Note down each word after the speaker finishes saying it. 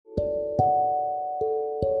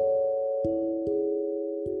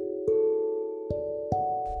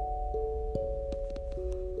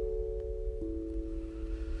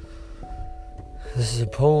This is a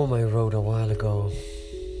poem I wrote a while ago.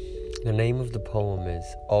 The name of the poem is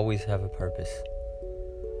Always Have a Purpose.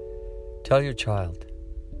 Tell your child,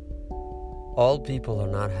 all people are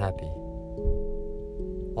not happy.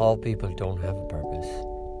 All people don't have a purpose.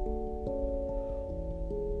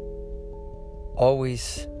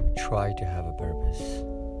 Always try to have a purpose.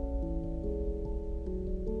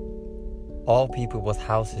 All people with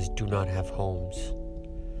houses do not have homes.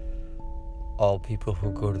 All people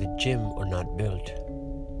who go to the gym are not built.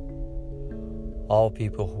 All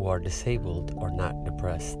people who are disabled are not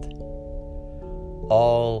depressed.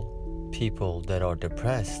 All people that are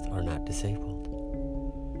depressed are not disabled.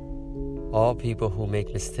 All people who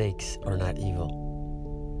make mistakes are not evil.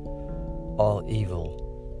 All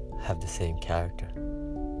evil have the same character.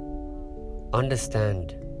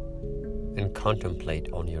 Understand and contemplate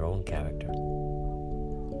on your own character.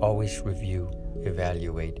 Always review,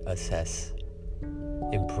 evaluate, assess,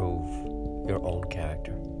 improve your own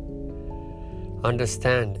character.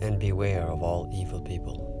 Understand and beware of all evil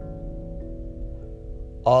people.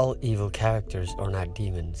 All evil characters are not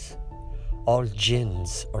demons. All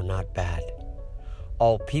jinns are not bad.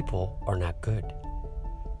 All people are not good.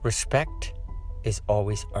 Respect is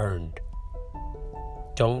always earned.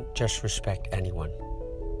 Don't just respect anyone.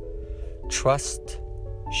 Trust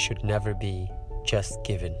should never be just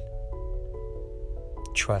given.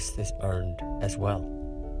 Trust is earned as well.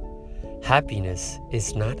 Happiness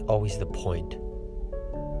is not always the point,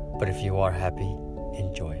 but if you are happy,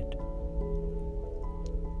 enjoy it.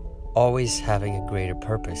 Always having a greater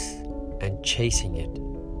purpose and chasing it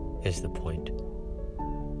is the point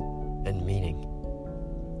and meaning.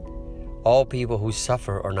 All people who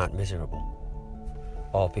suffer are not miserable.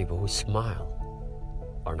 All people who smile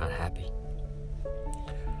are not happy.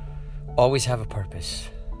 Always have a purpose.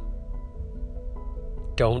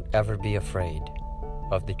 Don't ever be afraid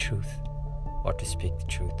of the truth or to speak the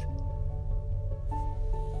truth.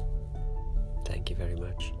 Thank you very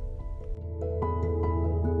much.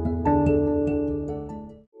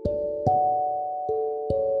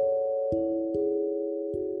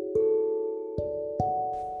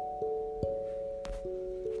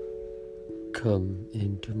 Come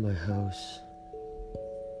into my house,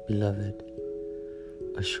 beloved,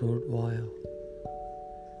 a short while.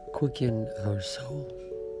 Quicken our soul,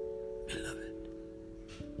 beloved,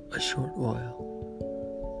 a short while.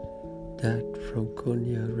 That from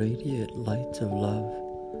Konya radiate lights of love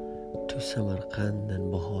to Samarkand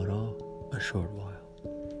and Bukhara, a short while.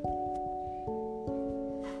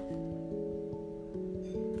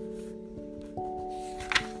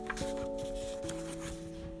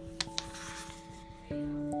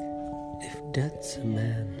 If death's a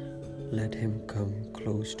man, let him come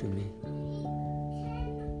close to me.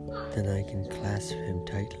 Then I can clasp him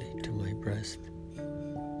tightly to my breast.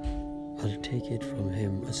 I'll take it from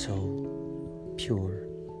him a soul, pure,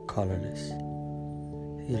 colorless.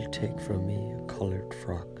 He'll take from me a colored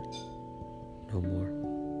frock, no more.